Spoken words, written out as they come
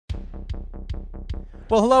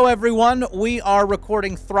Well, hello, everyone. We are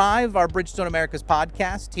recording Thrive, our Bridgestone Americas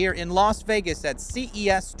podcast, here in Las Vegas at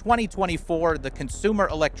CES 2024, the Consumer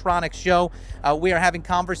Electronics Show. We are having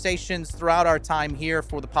conversations throughout our time here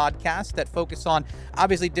for the podcast that focus on,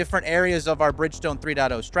 obviously, different areas of our Bridgestone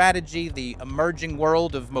 3.0 strategy, the emerging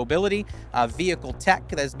world of mobility, vehicle tech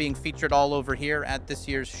that is being featured all over here at this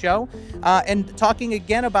year's show, and talking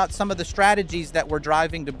again about some of the strategies that we're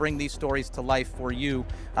driving to bring these stories to life for you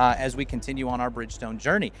as we continue on our Bridgestone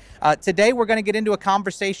journey. Today, we're going to get into a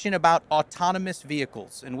conversation about autonomous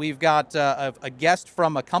vehicles, and we've got a guest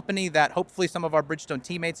from a company that hopefully some of our Bridgestone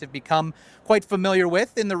teammates have become quite familiar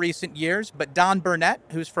with in the recent years, but Don Burnett,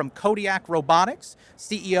 who's from Kodiak Robotics,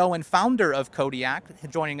 CEO and founder of Kodiak,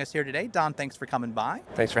 joining us here today. Don, thanks for coming by.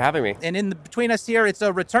 Thanks for having me. And between us here, it's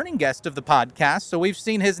a returning guest of the podcast, so we've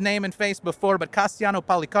seen his name and face before, but Cassiano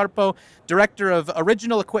Policarpo, Director of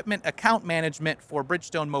Original Equipment Account Management for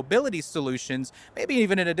Bridgestone Mobility Solutions, maybe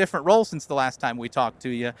even in a different role since the last time we talked to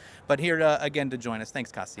you, but here again to join us.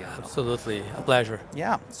 Thanks, Cassiano. Absolutely. A pleasure.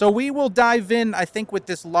 Yeah. So we will dive in, I think, with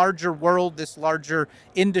this larger world, this larger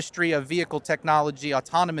industry of vehicle technology,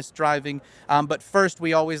 autonomous driving. But first,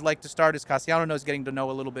 we always like to start, as Cassiano knows, getting to know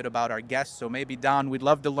a little bit about our guests. So maybe, Don, we'd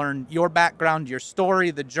love to learn your background, your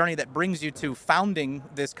story, the journey that brings you to founding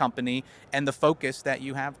this company and the focus that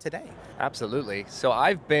you have today. Absolutely. So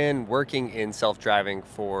I've been working in self-driving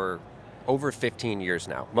for over 15 years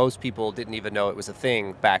now. Most people didn't even know it was a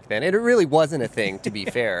thing back then. And it really wasn't a thing, to be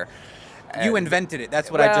fair. You invented it.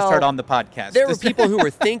 That's what I just heard on the podcast. There were people who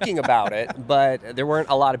were thinking about it, but there weren't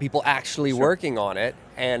a lot of people actually working on it.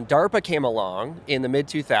 And DARPA came along in the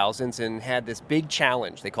mid-2000s and had this big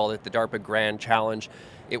challenge. They called it the DARPA Grand Challenge.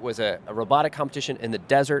 It was a robotic competition in the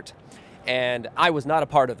desert. And I was not a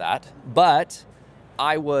part of that, but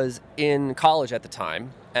I was in college at the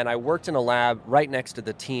time, and I worked in a lab right next to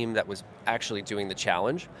the team that was actually doing the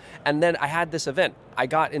challenge. And then I had this event. I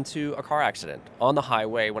got into a car accident on the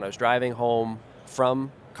highway when I was driving home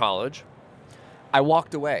from college. I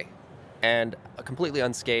walked away, and completely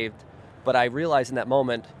unscathed, but I realized in that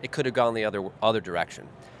moment it could have gone the other direction.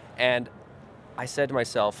 And I said to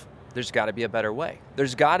myself, there's got to be a better way.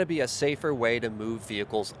 There's got to be a safer way to move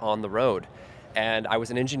vehicles on the road. And I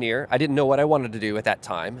was an engineer. I didn't know what I wanted to do at that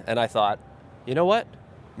time. And I thought, you know what?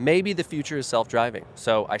 Maybe the future is self-driving.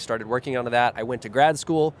 So I started working on that. I went to grad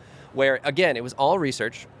school where, again, it was all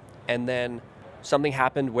research. And then something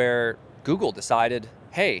happened where Google decided,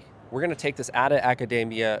 hey, we're going to take this out of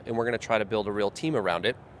academia and we're going to try to build a real team around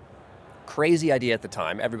it. Crazy idea at the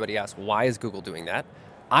time. Everybody asked, why is Google doing that?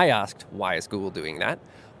 I asked, why is Google doing that?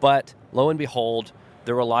 But lo and behold,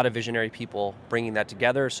 there were a lot of visionary people bringing that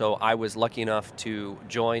together. So I was lucky enough to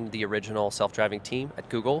join the original self-driving team at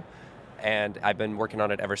Google, and I've been working on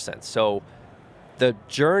it ever since. So the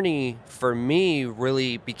journey for me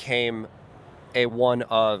really became one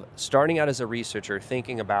of starting out as a researcher,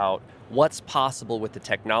 thinking about what's possible with the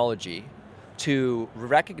technology, to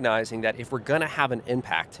recognizing that if we're going to have an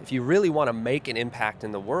impact, if you really want to make an impact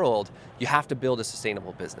in the world, you have to build a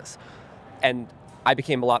sustainable business. And I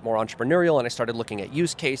became a lot more entrepreneurial, and I started looking at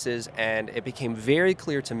use cases, and it became very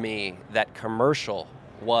clear to me that commercial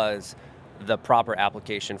was the proper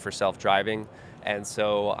application for self-driving. And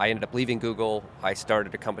so I ended up leaving Google. I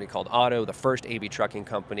started a company called Otto, the first AV trucking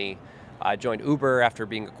company. I joined Uber after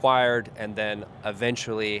being acquired, and then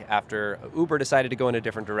eventually, after Uber decided to go in a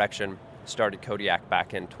different direction, started Kodiak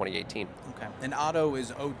back in 2018. Okay. And Otto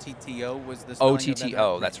is O-T-T-O, was the spelling of that?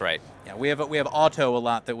 O-T-T-O, that's right. Yeah, we have auto a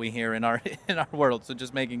lot that we hear in our world, so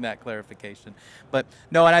just making that clarification. But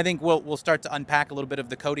no, and I think we'll start to unpack a little bit of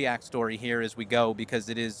the Kodiak story here as we go, because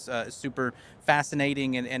it is super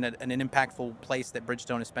fascinating and an impactful place that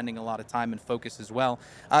Bridgestone is spending a lot of time and focus as well.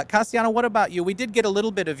 Cassiano, what about you? We did get a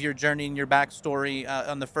little bit of your journey and your backstory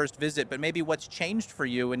on the first visit, but maybe what's changed for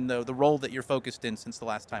you in the role that you're focused in since the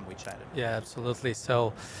last time we chatted? Yeah, absolutely.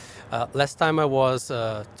 So last time I was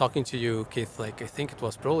talking to you, Keith, I think it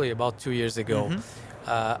was probably about 2 years ago.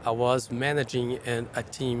 Mm-hmm. I was managing a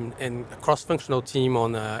team, and a cross-functional team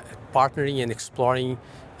on partnering and exploring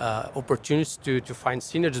opportunities to find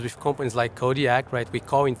synergies with companies like Kodiak, right? We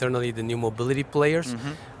call internally the new mobility players,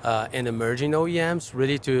 mm-hmm. And emerging OEMs,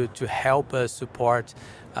 really to help us support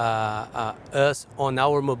us on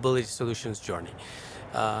our mobility solutions journey.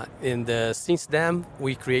 Since then,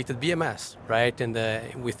 we created BMS, right? And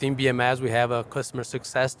within BMS, we have a customer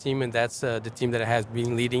success team, and that's the team that has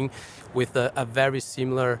been leading with a very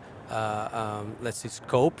similar,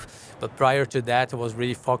 scope. But prior to that, I was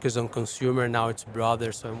really focused on consumer. Now it's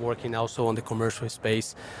broader, so I'm working also on the commercial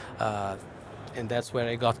space, And that's where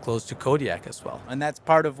I got close to Kodiak as well. And that's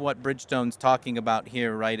part of what Bridgestone's talking about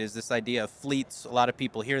here, right? Is this idea of fleets. A lot of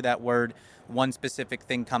people hear that word, one specific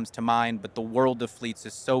thing comes to mind, but the world of fleets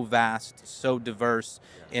is so vast, so diverse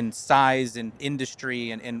in size and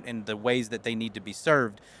industry and the ways that they need to be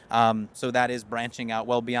served. So that is branching out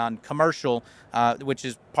well beyond commercial, which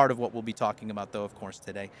is part of what we'll be talking about, though, of course,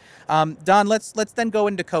 today. Don, let's then go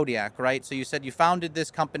into Kodiak, right? So you said you founded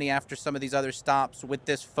this company after some of these other stops with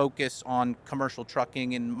this focus on commercial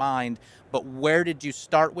trucking in mind, but where did you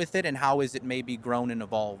start with it, and how has it maybe grown and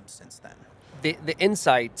evolved since then? The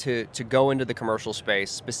insight to go into the commercial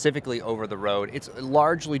space, specifically over the road, it's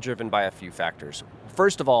largely driven by a few factors.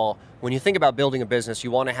 First of all, when you think about building a business,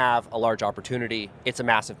 you want to have a large opportunity. It's a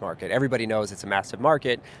massive market. Everybody knows it's a massive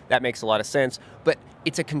market. That makes a lot of sense. But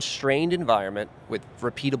it's a constrained environment with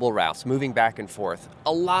repeatable routes, moving back and forth.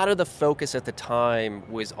 A lot of the focus at the time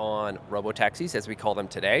was on robotaxis, as we call them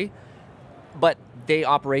today. But they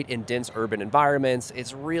operate in dense urban environments.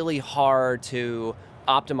 It's really hard to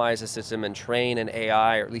optimize a system and train an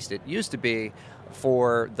AI, or at least it used to be,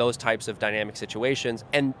 for those types of dynamic situations.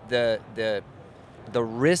 And the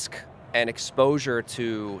risk and exposure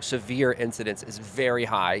to severe incidents is very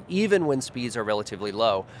high, even when speeds are relatively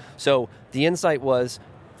low. So the insight was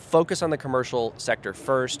focus on the commercial sector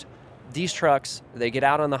first. These trucks, they get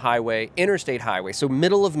out on the highway, interstate highway, so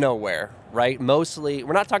middle of nowhere, right? Mostly,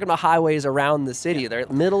 we're not talking about highways around the city. They're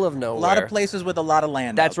middle of nowhere. A lot of places with a lot of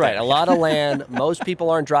land. That's right, a lot of land. Most people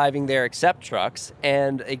aren't driving there except trucks.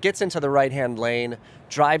 And it gets into the right-hand lane,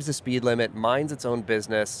 drives the speed limit, minds its own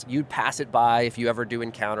business. You'd pass it by if you ever do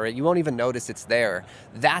encounter it. You won't even notice it's there.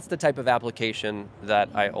 That's the type of application that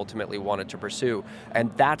I ultimately wanted to pursue.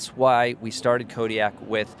 And that's why we started Kodiak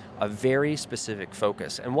with a very specific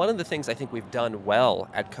focus. And one of the things I think we've done well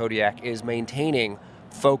at Kodiak is maintaining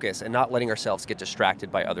focus and not letting ourselves get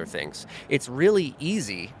distracted by other things. It's really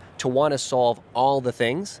easy to want to solve all the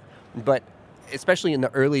things, but especially in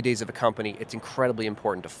the early days of a company, it's incredibly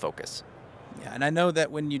important to focus. Yeah, and I know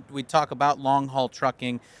that when we talk about long-haul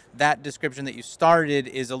trucking, that description that you started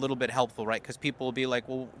is a little bit helpful, right? Because people will be like,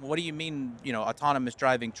 well, what do you mean, autonomous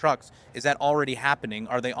driving trucks? Is that already happening?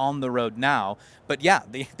 Are they on the road now? But yeah,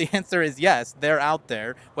 the answer is yes, they're out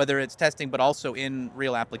there, whether it's testing, but also in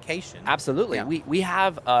real application. Absolutely. Yeah. We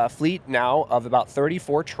have a fleet now of about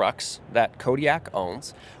 34 trucks that Kodiak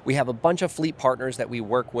owns. We have a bunch of fleet partners that we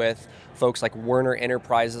work with, folks like Werner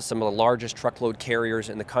Enterprises, some of the largest truckload carriers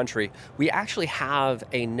in the country. We actually have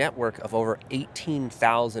a network of over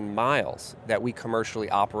 18,000 miles that we commercially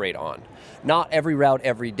operate on. Not every route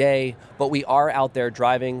every day, but we are out there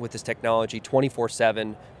driving with this technology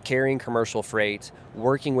 24/7, carrying commercial freight,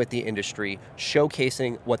 working with the industry,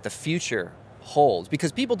 showcasing what the future holds,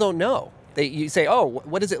 because people don't know. You say, oh,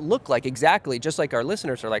 what does it look like exactly? Just like our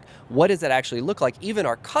listeners are like, what does that actually look like? Even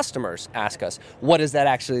our customers ask us, what does that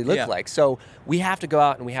actually look like? So we have to go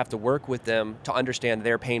out and we have to work with them to understand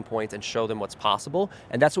their pain points and show them what's possible.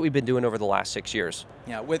 And that's what we've been doing over the last 6 years.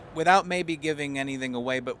 Yeah, without maybe giving anything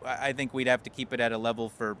away, but I think we'd have to keep it at a level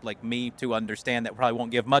for like me to understand that probably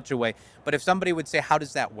won't give much away. But if somebody would say, how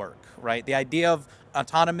does that work, right? The idea of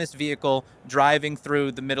autonomous vehicle driving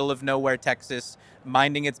through the middle of nowhere, Texas,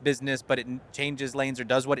 minding its business, but it changes lanes or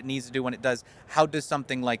does what it needs to do when it does. How does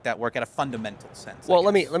something like that work at a fundamental sense? Well,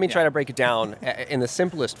 let me try to break it down in the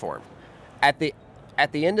simplest form. At the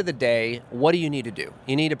end of the day, what do you need to do?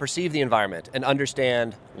 You need to perceive the environment and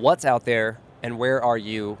understand what's out there and where are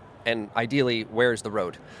you, and ideally, where's the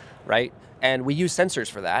road, right? And we use sensors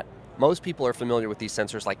for that. Most people are familiar with these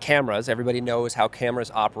sensors like cameras. Everybody knows how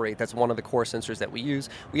cameras operate. That's one of the core sensors that we use.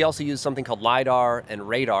 We also use something called LiDAR and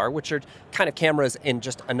radar, which are kind of cameras in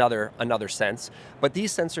just another sense. But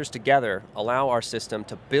these sensors together allow our system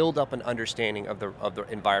to build up an understanding of the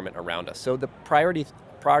environment around us. So the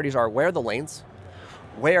priorities are, where are the lanes?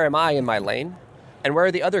 Where am I in my lane? And where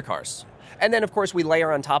are the other cars? And then, of course, we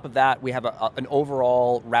layer on top of that, we have an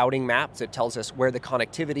overall routing map that tells us where the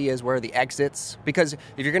connectivity is, where are the exits. Because if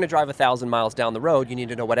you're going to drive 1,000 miles down the road, you need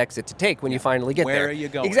to know what exit to take when you finally get there. Where are you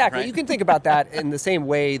going? Exactly. Right? You can think about that in the same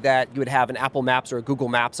way that you would have an Apple Maps or a Google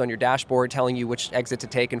Maps on your dashboard telling you which exit to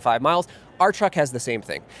take in 5 miles. Our truck has the same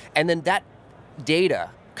thing. And then that data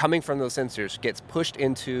coming from those sensors gets pushed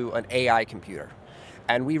into an AI computer.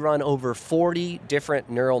 And we run over 40 different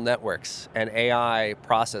neural networks and AI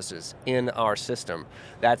processes in our system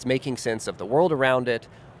that's making sense of the world around it,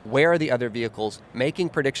 where are the other vehicles, making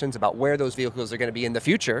predictions about where those vehicles are going to be in the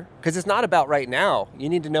future, because it's not about right now. You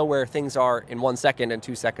need to know where things are in 1 second and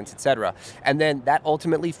 2 seconds, etc. And then that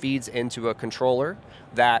ultimately feeds into a controller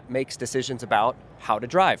that makes decisions about how to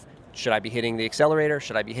drive. should I be hitting the accelerator?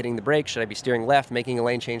 Should I be hitting the brake? Should I be steering left, making a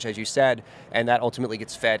lane change, as you said? And that ultimately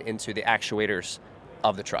gets fed into the actuators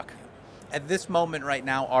of the truck. At this moment right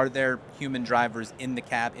now, are there human drivers in the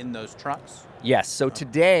cab in those trucks? Yes. So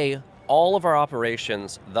today, all of our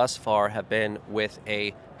operations thus far have been with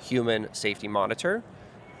a human safety monitor.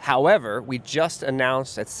 However, we just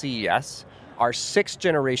announced at CES our 6th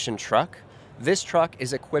generation truck. This truck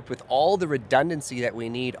is equipped with all the redundancy that we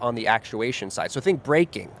need on the actuation side. So think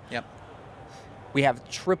braking. Yep. We have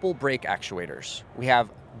triple brake actuators. We have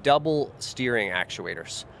double steering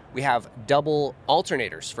actuators. We have double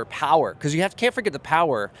alternators for power, because can't forget the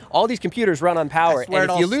power. All these computers run on power,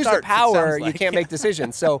 and if you lose the power, you can't make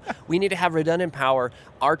decisions. So we need to have redundant power.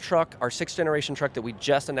 Our truck, our 6th generation truck that we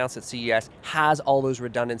just announced at CES, has all those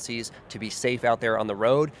redundancies to be safe out there on the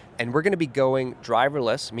road. And we're going to be going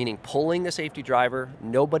driverless, meaning pulling the safety driver,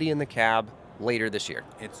 nobody in the cab, later this year.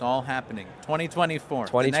 It's all happening. 2024.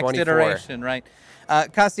 2024. The next iteration, right?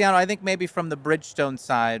 Castellano, I think maybe from the Bridgestone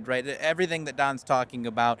side, right, everything that Don's talking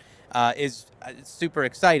about is super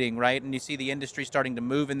exciting, right? And you see the industry starting to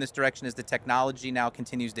move in this direction as the technology now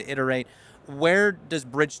continues to iterate. Where does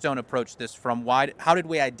Bridgestone approach this from? How did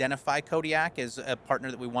we identify Kodiak as a partner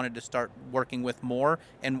that we wanted to start working with more,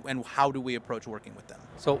 and how do we approach working with them?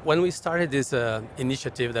 So when we started this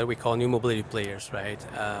initiative that we call New Mobility Players, right,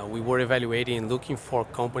 we were evaluating and looking for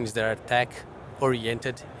companies that are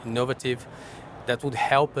tech-oriented, innovative, that would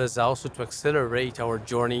help us also to accelerate our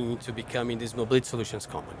journey into becoming these mobility solutions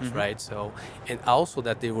companies, right? So, and also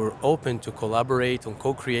that they were open to collaborate on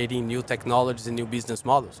co-creating new technologies and new business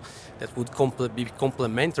models that would be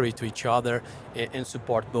complementary to each other and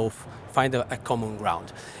support both, find a common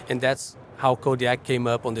ground. And that's how Kodiak came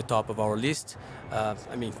up on the top of our list.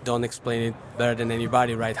 Don't explain it better than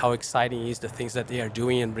anybody, right? How exciting is the things that they are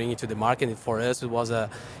doing and bringing to the market. And for us, it was a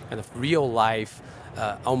kind of real life,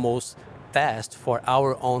 almost test for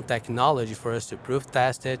our own technology, for us to proof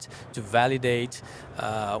test it, to validate.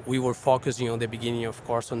 We were focusing on the beginning, of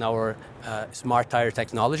course, on our smart tire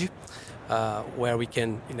technology, where we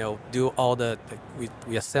can, do all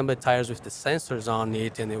we assemble tires with the sensors on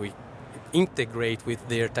it, and then we integrate with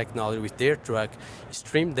their technology, with their truck,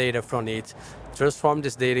 stream data from it, transform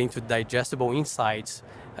this data into digestible insights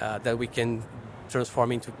that we can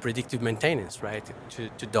transform into predictive maintenance, right?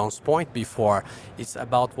 To Don's point before, it's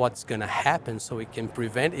about what's going to happen so we can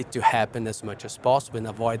prevent it to happen as much as possible and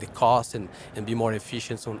avoid the cost and be more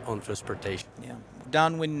efficient on transportation. Yeah.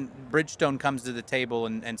 Don, when Bridgestone comes to the table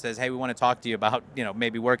and says, hey, we want to talk to you about,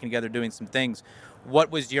 maybe working together, doing some things,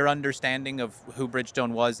 what was your understanding of who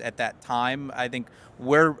Bridgestone was at that time? I think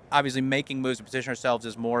we're obviously making moves to position ourselves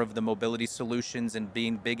as more of the mobility solutions and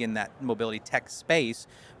being big in that mobility tech space.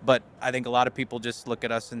 But I think a lot of people just look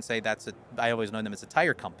at us and say I always know them as a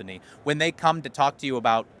tire company. When they come to talk to you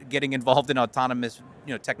about getting involved in autonomous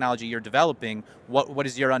technology you're developing, what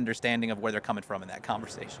is your understanding of where they're coming from in that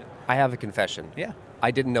conversation? I have a confession. Yeah. I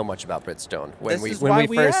didn't know much about Bridgestone when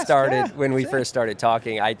we first started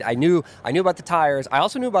talking. I knew about the tires. I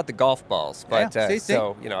also knew about the golf balls, but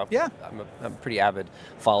I'm a pretty avid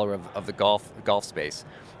follower of the golf space.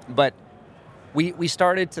 But we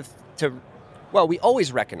started we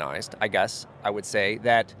always recognized, I guess I would say,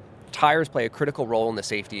 that tires play a critical role in the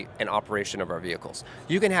safety and operation of our vehicles.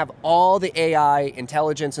 You can have all the AI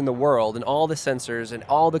intelligence in the world and all the sensors and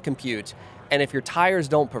all the compute, and if your tires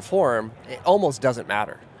don't perform, it almost doesn't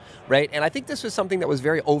matter, right? And I think this was something that was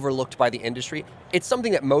very overlooked by the industry. It's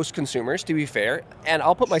something that most consumers, to be fair, and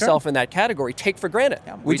I'll put myself in that category, take for granted.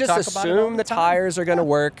 Yeah, we just assume the tires are going to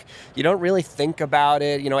work. You don't really think about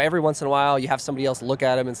it. Every once in a while you have somebody else look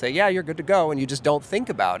at them and say, yeah, you're good to go, and you just don't think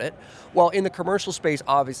about it. Well, in the commercial space,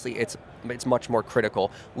 obviously, it's much more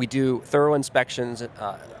critical. We do thorough inspections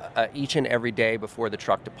each and every day before the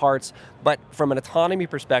truck departs. But from an autonomy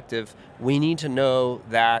perspective, we need to know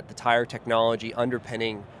that the tire technology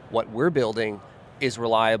underpinning what we're building is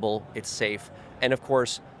reliable, it's safe. And of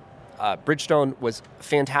course, Bridgestone was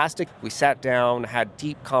fantastic. We sat down, had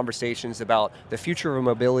deep conversations about the future of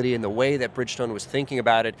mobility and the way that Bridgestone was thinking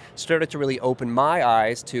about it, started to really open my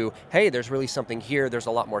eyes to, hey, there's really something here. There's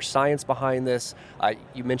a lot more science behind this.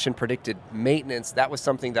 You mentioned predicted maintenance. That was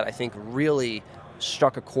something that I think really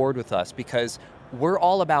struck a chord with us, because we're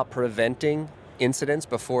all about preventing incidents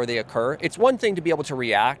before they occur. It's one thing to be able to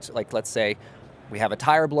react, like let's say we have a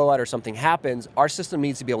tire blowout or something happens, our system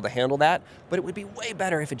needs to be able to handle that, but it would be way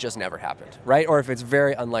better if it just never happened, right? Or if it's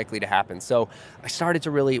very unlikely to happen. So I started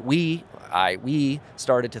to really, we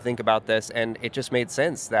started to think about this, and it just made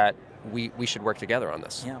sense that we should work together on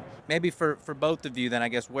this. Yeah. Maybe for both of you then, I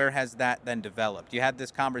guess, where has that then developed? You had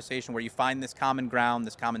this conversation where you find this common ground,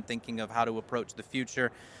 this common thinking of how to approach the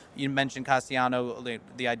future. You mentioned, Cassiano,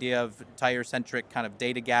 the idea of tire-centric kind of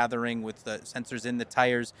data gathering with the sensors in the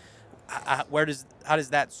tires. How does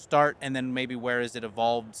that start, and then maybe where has it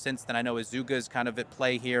evolved since then? I know Azuga is kind of at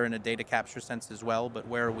play here in a data capture sense as well, but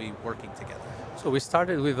where are we working together? So we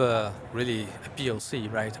started with a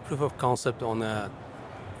POC, right? A proof of concept on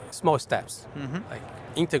small steps, like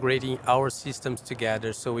integrating our systems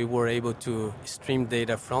together so we were able to stream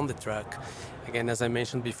data from the truck. Again, as I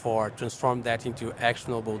mentioned before, transform that into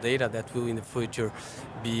actionable data that will in the future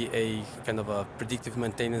be a kind of a predictive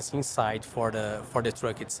maintenance insight for the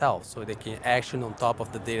truck itself, so they can action on top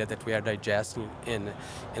of the data that we are digesting and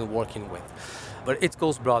working with. But it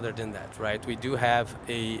goes broader than that, right? We do have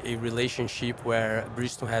a relationship where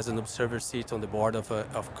Bridgestone has an observer seat on the board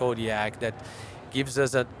of Kodiak that gives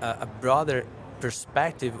us a broader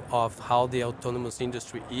perspective of how the autonomous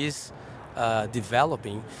industry is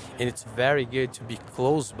developing, and it's very good to be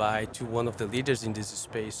close by to one of the leaders in this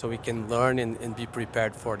space so we can learn and be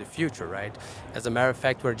prepared for the future, right? As a matter of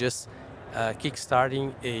fact, we're just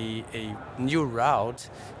kickstarting a new route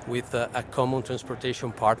with a common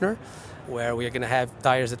transportation partner where we are going to have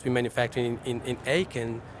tires that we manufacture in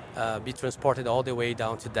Aiken be transported all the way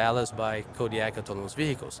down to Dallas by Kodiak autonomous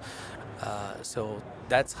vehicles. So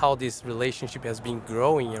that's how this relationship has been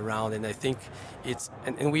growing around, and I think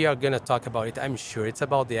and we are going to talk about it, I'm sure. It's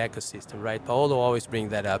about the ecosystem, right? Paolo always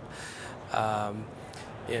brings that up.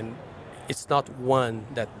 And it's not one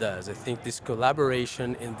that does. I think this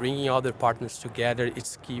collaboration and bringing other partners together,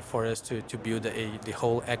 it's key for us to build the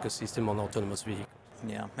whole ecosystem on autonomous vehicles.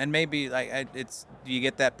 Yeah, and maybe you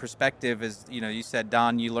get that perspective as you said,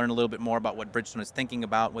 Don. You learn a little bit more about what Bridgestone is thinking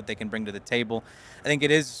about, what they can bring to the table. I think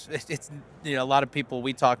it's a lot of people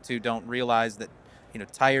we talk to don't realize that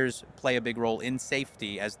tires play a big role in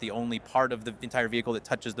safety as the only part of the entire vehicle that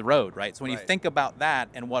touches the road, right? So when you think about that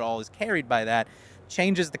and what all is carried by that,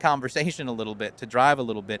 changes the conversation a little bit to drive a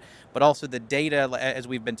little bit, but also the data, as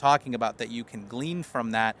we've been talking about, that you can glean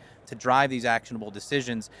from that to drive these actionable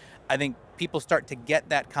decisions. I think people start to get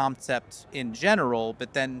that concept in general,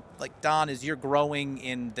 but then, like Don, as you're growing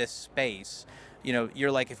in this space,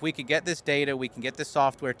 you're like, if we could get this data, we can get this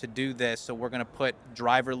software to do this, so we're going to put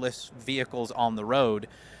driverless vehicles on the road.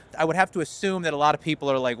 I would have to assume that a lot of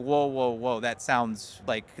people are like, whoa, that sounds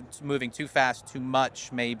like it's moving too fast, too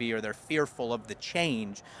much maybe, or they're fearful of the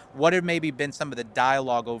change. What have maybe been some of the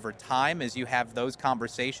dialogue over time as you have those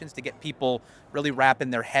conversations to get people really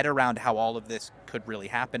wrapping their head around how all of this could really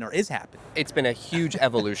happen or is happening? It's been a huge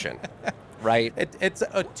evolution, right? It's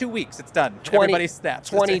 2 weeks, it's done. Everybody snaps.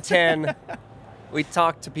 2010, we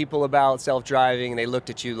talked to people about self-driving and they looked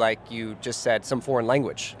at you like you just said some foreign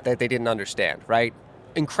language that they didn't understand, right?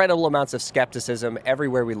 Incredible amounts of skepticism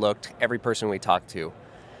everywhere we looked, every person we talked to.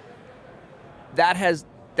 That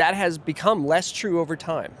has become less true over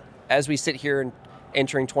time. As we sit here and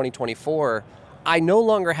entering 2024, I no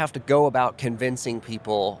longer have to go about convincing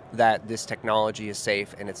people that this technology is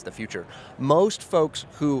safe and it's the future. Most folks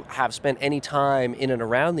who have spent any time in and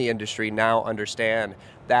around the industry now understand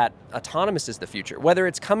that autonomous is the future. Whether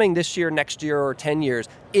it's coming this year, next year, or 10 years,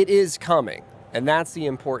 it is coming. And that's the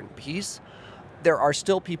important piece. There are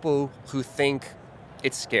still people who think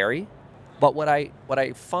it's scary, but what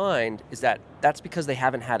I find is that that's because they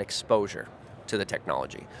haven't had exposure to the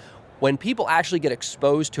technology. When people actually get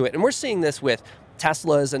exposed to it, and we're seeing this with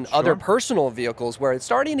Teslas and other personal vehicles where it's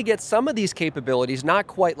starting to get some of these capabilities, not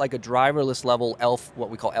quite like a driverless level what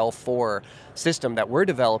we call L4 system that we're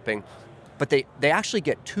developing, but they actually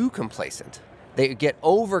get too complacent. They get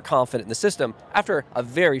overconfident in the system after a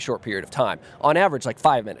very short period of time. On average, like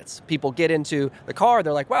 5 minutes. People get into the car,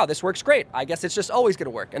 they're like, wow, this works great. I guess it's just always going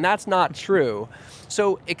to work. And that's not true.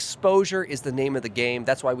 So exposure is the name of the game.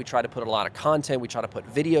 That's why we try to put a lot of content. We try to put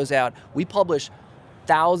videos out. We publish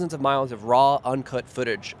thousands of miles of raw, uncut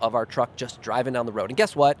footage of our truck just driving down the road. And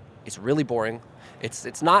guess what? It's really boring.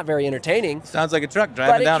 It's not very entertaining. Sounds like a truck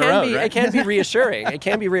driving down a road, right? It can be reassuring. It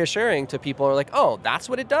can be reassuring to people who are like, oh, that's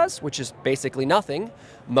what it does, which is basically nothing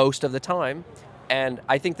most of the time. And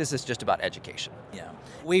I think this is just about education. Yeah.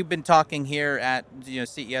 We've been talking here at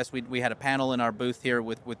CES. We had a panel in our booth here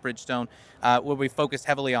with Bridgestone where we focused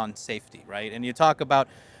heavily on safety, right? And you talk about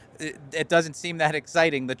it doesn't seem that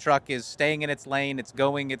exciting. The truck is staying in its lane. It's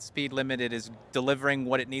going its speed limit. It is delivering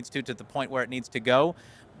what it needs to the point where it needs to go.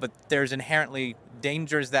 but there's inherently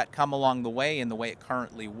dangers that come along the way in the way it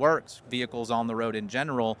currently works, vehicles on the road in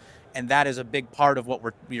general. And that is a big part of what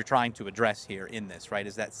you're trying to address here in this, right?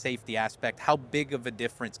 Is that safety aspect. How big of a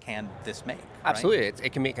difference can this make? Absolutely. Right?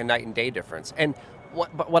 It can make a night and day difference. And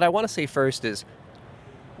what I want to say first is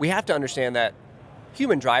we have to understand that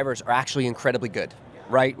human drivers are actually incredibly good,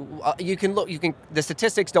 right? The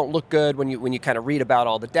statistics don't look good when you kind of read about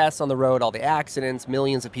all the deaths on the road, all the accidents,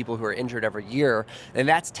 millions of people who are injured every year, and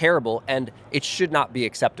that's terrible, and it should not be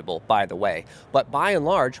acceptable, by the way. But by and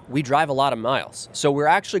large, we drive a lot of miles, so we're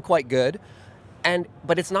actually quite good.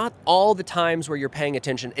 But it's not all the times where you're paying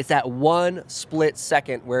attention. It's that one split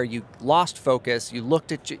second where you lost focus, you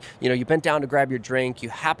looked at, you bent down to grab your drink, you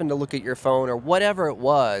happened to look at your phone or whatever it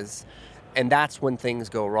was, and that's when things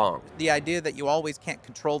go wrong. The idea that you always can't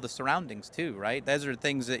control the surroundings too, right? Those are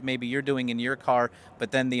things that maybe you're doing in your car,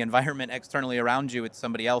 but then the environment externally around you, it's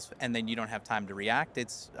somebody else, and then you don't have time to react.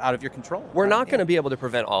 It's out of your control. We're not going to be able to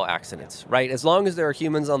prevent all accidents, right? As long as there are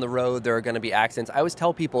humans on the road, there are going to be accidents. I always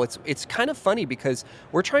tell people it's kind of funny because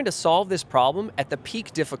we're trying to solve this problem at the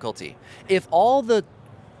peak difficulty. If all the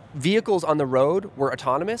vehicles on the road were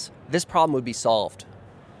autonomous, this problem would be solved.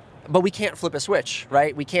 But we can't flip a switch,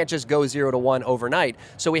 right? We can't just go 0 to 1 overnight.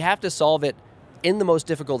 So we have to solve it in the most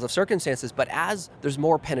difficult of circumstances. But as there's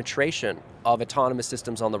more penetration of autonomous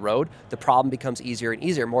systems on the road, the problem becomes easier and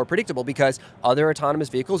easier, more predictable, because other autonomous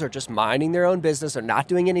vehicles are just minding their own business, they're not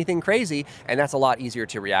doing anything crazy, and that's a lot easier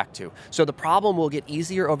to react to. So the problem will get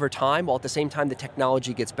easier over time, while at the same time the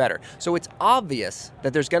technology gets better. So it's obvious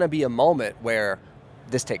that there's going to be a moment where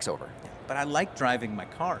this takes over. But I like driving my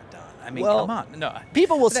car, Don. I mean, well, come on. No.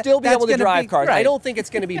 People will still be able to drive cars. Right. I don't think it's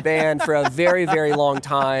going to be banned for a very, very long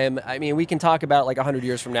time. I mean, we can talk about like 100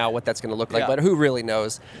 years from now what that's going to look like, but who really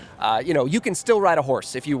knows? You can still ride a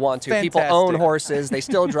horse if you want to. Fantastic. People own horses. They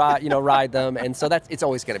still ride them. And so it's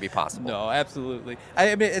always going to be possible. No, absolutely.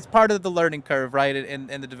 I mean, it's part of the learning curve, right, in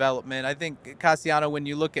the development. I think, Cassiano, when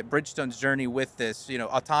you look at Bridgestone's journey with this,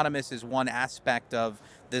 autonomous is one aspect of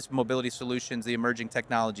this mobility solutions, the emerging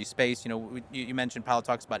technology space. You mentioned Paolo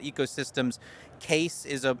talks about ecosystems. CASE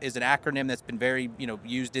is an acronym that's been very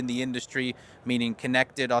used in the industry, meaning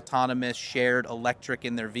connected, autonomous, shared, electric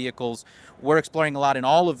in their vehicles. We're exploring a lot in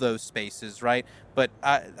all of those spaces, right? But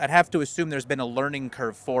I'd have to assume there's been a learning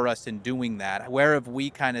curve for us in doing that. Where have we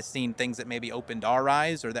kind of seen things that maybe opened our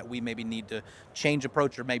eyes, or that we maybe need to change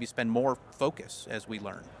approach or maybe spend more focus as we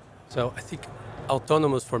learn? So I think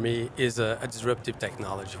autonomous for me is a disruptive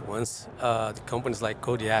technology. Once the companies like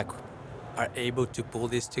Kodiak are able to pull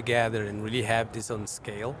this together and really have this on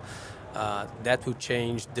scale, that will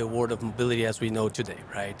change the world of mobility as we know today,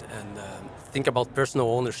 right? And think about personal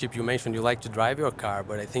ownership. You mentioned you like to drive your car,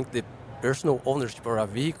 but I think the personal ownership of a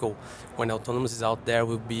vehicle when autonomous is out there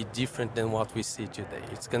will be different than what we see today.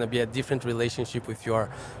 It's going to be a different relationship with your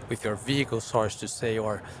vehicle source, to say,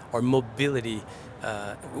 or mobility.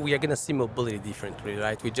 We are going to see mobility differently,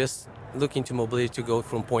 right? We just look into mobility to go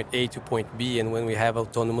from point A to point B, and when we have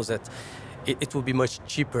autonomous, it will be much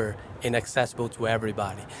cheaper and accessible to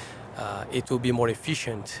everybody. It will be more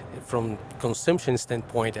efficient from consumption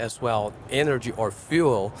standpoint as well. Energy or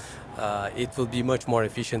fuel, it will be much more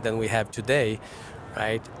efficient than we have today,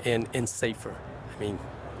 right? And safer. I mean,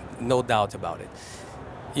 no doubt about it.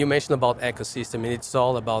 You mentioned about ecosystem, and it's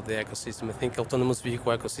all about the ecosystem. I think autonomous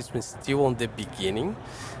vehicle ecosystem is still on the beginning.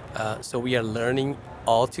 So we are learning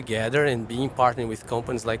all together, and being partnered with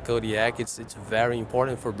companies like Kodiak, it's very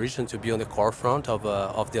important for Bridgestone to be on the forefront of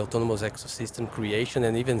the autonomous ecosystem creation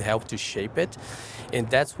and even help to shape it. And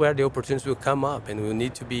that's where the opportunities will come up, and we'll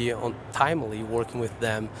need to be timely working with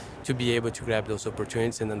them to be able to grab those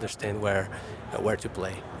opportunities and understand where to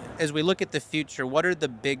play. As we look at the future, what are the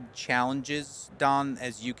big challenges, Don,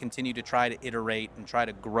 as you continue to try to iterate and try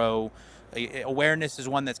to grow? Awareness is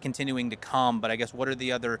one that's continuing to come, but I guess what are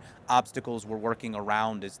the other obstacles we're working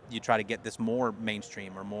around as you try to get this more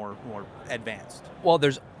mainstream or more advanced? Well,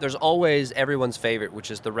 there's always everyone's favorite,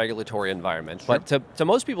 which is the regulatory environment. Sure. But to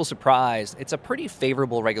most people's surprise, it's a pretty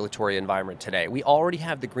favorable regulatory environment today. We already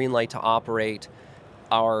have the green light to operate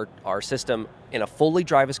our system in a fully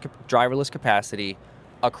driverless capacity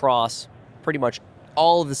across pretty much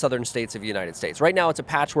all of the southern states of the United States. Right now, it's a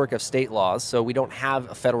patchwork of state laws, so we don't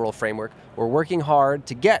have a federal framework. We're working hard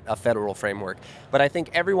to get a federal framework, but I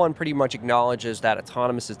think everyone pretty much acknowledges that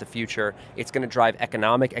autonomous is the future. It's going to drive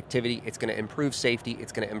economic activity. It's going to improve safety.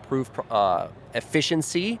 It's going to improve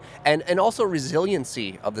efficiency and also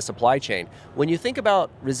resiliency of the supply chain. When you think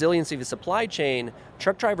about resiliency of the supply chain,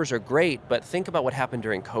 truck drivers are great, but think about what happened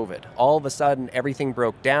during COVID. All of a sudden, everything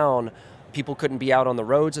broke down. People couldn't be out on the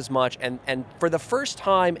roads as much. And for the first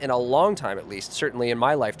time in a long time, at least, certainly in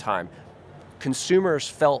my lifetime, consumers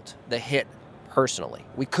felt the hit personally.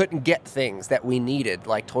 We couldn't get things that we needed,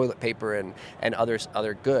 like toilet paper and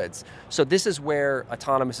other goods. So this is where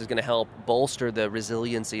autonomous is going to help bolster the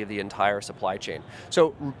resiliency of the entire supply chain.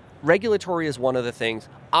 So regulatory is one of the things.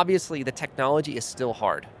 Obviously, the technology is still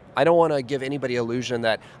hard. I don't want to give anybody illusion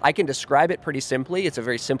that I can describe it pretty simply. It's a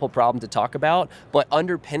very simple problem to talk about, but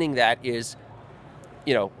underpinning that is,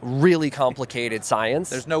 really complicated science.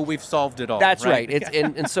 There's no we've solved it all. That's right.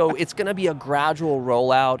 And so it's going to be a gradual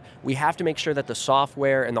rollout. We have to make sure that the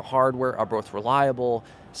software and the hardware are both reliable.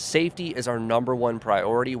 Safety is our number one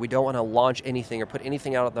priority. We don't want to launch anything or put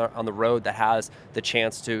anything out on the road that has the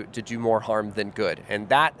chance to do more harm than good. And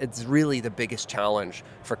that is really the biggest challenge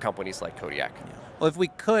for companies like Kodiak. Yeah. Well, if we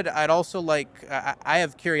could, I'd also I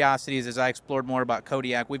have curiosities as I explored more about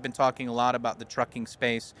Kodiak. We've been talking a lot about the trucking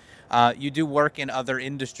space. You do work in other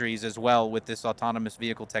industries as well with this autonomous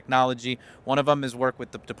vehicle technology. One of them is work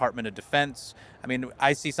with the Department of Defense. I mean,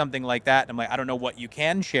 I see something like that, and I'm like, I don't know what you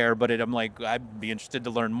can share, but I'm like, I'd be interested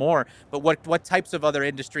to learn more. But what types of other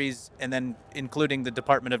industries, and then including the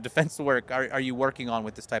Department of Defense work, are you working on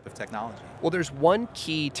with this type of technology? Well, there's one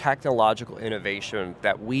key technological innovation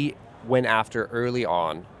that we went after early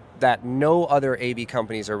on that no other AV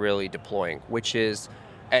companies are really deploying, which is,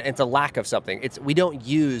 and it's a lack of something. We don't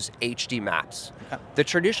use HD maps. Okay. The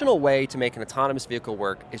traditional way to make an autonomous vehicle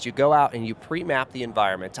work is you go out and you pre-map the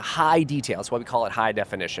environment to high detail. That's why we call it high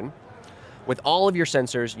definition. With all of your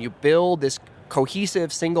sensors, you build this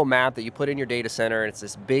cohesive single map that you put in your data center, and it's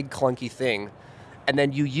this big clunky thing. And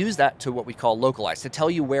then you use that to what we call localize, to tell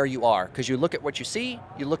you where you are. Because you look at what you see,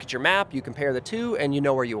 you look at your map, you compare the two, and you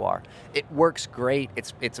know where you are. It works great.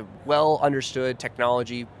 It's a well understood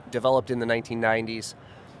technology developed in the 1990s.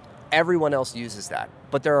 Everyone else uses that.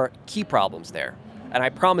 But there are key problems there. And I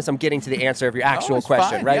promise I'm getting to the answer of your actual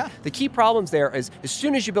question, fine, right? Yeah. The key problems there is as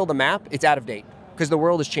soon as you build a map, it's out of date because the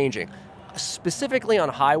world is changing. Specifically on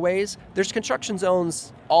highways, there's construction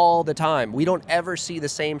zones all the time. We don't ever see the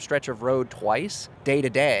same stretch of road twice, day to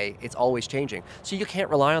day. It's always changing. So you can't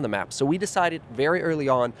rely on the map. So we decided very early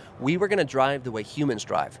on, we were going to drive the way humans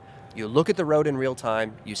drive. You look at the road in real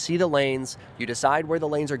time, you see the lanes, you decide where the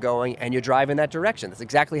lanes are going, and you drive in that direction. That's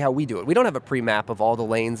exactly how we do it. We don't have a pre-map of all the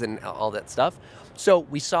lanes and all that stuff. So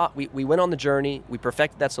we went on the journey, we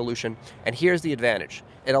perfected that solution, and here's the advantage.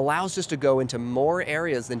 It allows us to go into more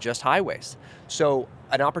areas than just highways. So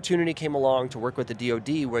an opportunity came along to work with the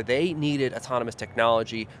DoD where they needed autonomous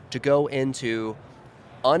technology to go into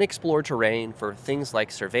unexplored terrain for things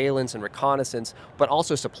like surveillance and reconnaissance, but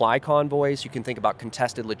also supply convoys. You can think about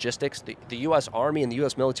contested logistics. The U.S. Army and the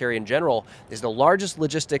U.S. military in general is the largest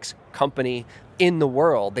logistics company in the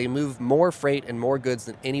world. They move more freight and more goods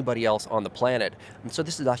than anybody else on the planet. And so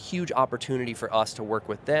this is a huge opportunity for us to work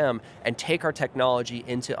with them and take our technology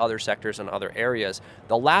into other sectors and other areas.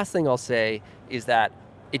 The last thing I'll say is that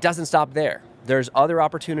it doesn't stop there. There's other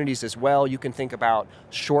opportunities as well. You can think about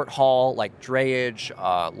short haul, like drayage,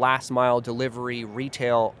 last mile delivery,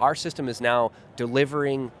 retail. Our system is now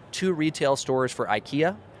delivering to retail stores for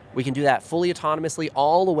IKEA. We can do that fully autonomously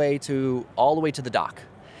all the way to the dock.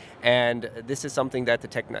 And this is something that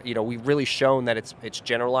we've really shown that it's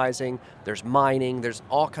generalizing. There's mining. There's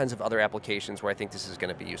all kinds of other applications where I think this is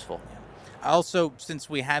going to be useful. Also, since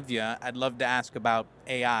we have you, I'd love to ask about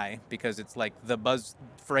AI because it's like the buzz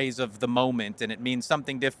phrase of the moment and it means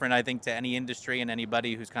something different, I think, to any industry and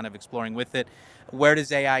anybody who's kind of exploring with it. Where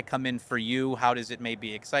does AI come in for you? How does it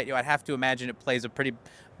maybe excite you? I'd have to imagine it plays a pretty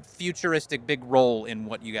futuristic big role in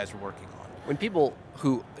what you guys are working on. When people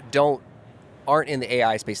who aren't in the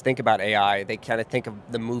AI space think about AI, they kind of think of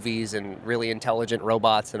the movies and really intelligent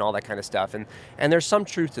robots and all that kind of stuff. And there's some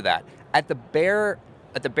truth to that. At the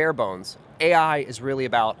bare bones, AI is really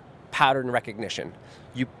about pattern recognition.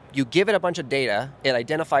 You give it a bunch of data, it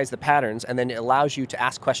identifies the patterns, and then it allows you to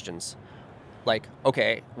ask questions. Like,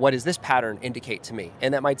 okay, what does this pattern indicate to me?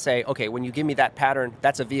 And that might say, okay, when you give me that pattern,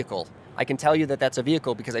 that's a vehicle. I can tell you that that's a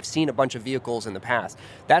vehicle because I've seen a bunch of vehicles in the past.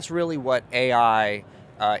 That's really what AI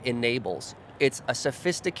enables. It's a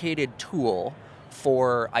sophisticated tool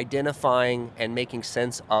for identifying and making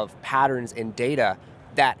sense of patterns in data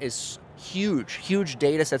that is huge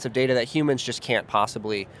data sets of data that humans just can't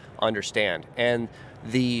possibly understand. And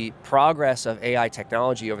the progress of AI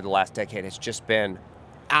technology over the last decade has just been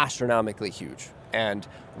astronomically huge. And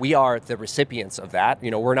we are the recipients of that.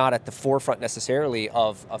 We're not at the forefront necessarily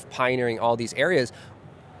of pioneering all these areas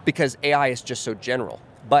because AI is just so general.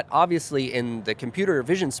 But obviously in the computer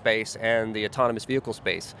vision space and the autonomous vehicle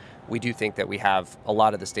space, we do think that we have a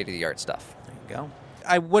lot of the state-of-the-art stuff. There you go.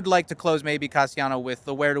 I would like to close maybe, Cassiano, with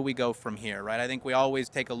the where do we go from here, right? I think we always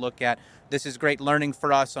take a look at this is great learning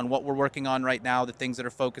for us on what we're working on right now, the things that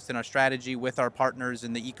are focused in our strategy with our partners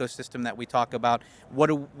in the ecosystem that we talk about. What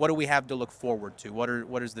do we have to look forward to?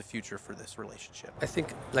 What is the future for this relationship? I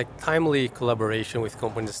think like timely collaboration with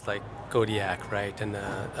companies like Kodiak, right, and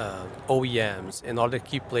OEMs and other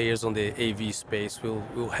key players on the AV space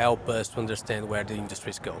will help us to understand where the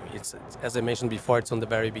industry is going. It's, as I mentioned before, it's on the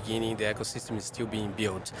very beginning. The ecosystem is still being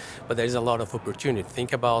built, but there is a lot of opportunity.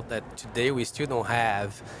 Think about that today we still don't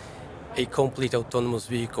have a complete autonomous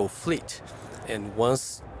vehicle fleet. And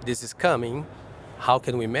once this is coming, how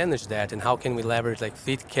can we manage that, and how can we leverage like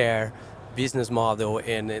fleet care business model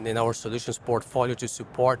and in our solutions portfolio to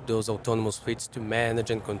support those autonomous fleets to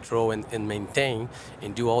manage and control and maintain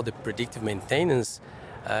and do all the predictive maintenance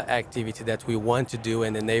activity that we want to do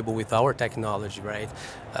and enable with our technology, right,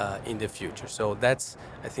 in the future. So that's,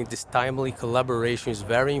 I think this timely collaboration is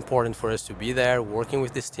very important for us to be there, working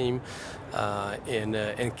with this team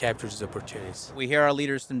and capture these opportunities. We hear our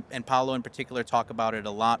leaders, and Paulo in particular, talk about it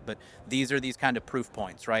a lot, but these are these kind of proof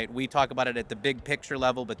points, right? We talk about it at the big picture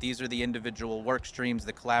level, but these are the individual work streams,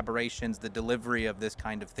 the collaborations, the delivery of this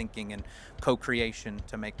kind of thinking and co-creation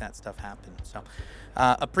to make that stuff happen. So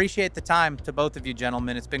appreciate the time to both of you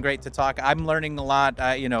gentlemen. It's been great to talk. I'm learning a lot.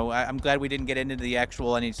 I'm glad we didn't get into the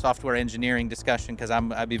actual any software engineering discussion because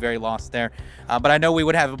I'd be very lost there. But I know we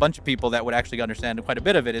would have a bunch of people that would actually understand quite a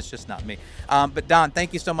bit of it. It's just not me. But Don,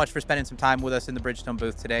 thank you so much for spending some time with us in the Bridgestone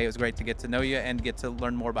booth today. It was great to get to know you and get to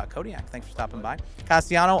learn more about Kodiak. Thanks for stopping by.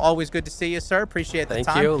 Cassiano, always good to see you, sir. Appreciate the time.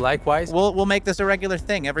 Thank you. Likewise. We'll make this a regular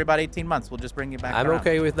thing. Every about 18 months, we'll just bring you back I'm around.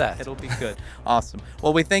 okay with that. It'll be good. Awesome.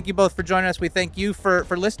 Well, we thank you both for joining us. We thank you for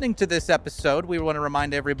listening to this episode. We want to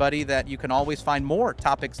remind everybody that you can always find more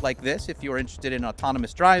topics like this if you're interested in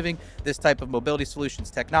autonomous driving, this type of mobility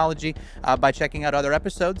solutions technology, by checking out other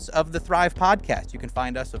episodes of the Thrive podcast. You can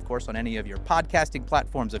find us, of course, on any of your podcasting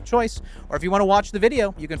platforms of choice, or if you want to watch the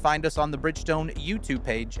video, you can find us on the Bridgestone YouTube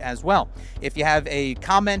page as well. If you have a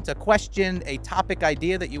comment, a question, a topic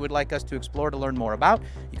idea that you would like us to explore to learn more about,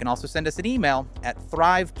 you can also send us an email at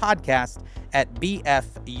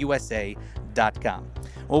thrivepodcast@bfusa.com.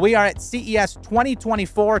 Well, we are at CES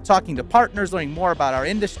 2024 talking to partners, learning more about our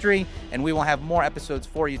industry, and we will have more episodes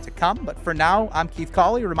for you to come. But for now, I'm Keith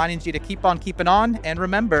Cawley, reminding you to keep on keeping on, and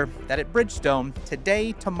remember that at Bridgestone,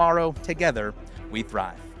 today, tomorrow, together, we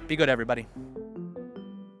thrive. Be good, everybody.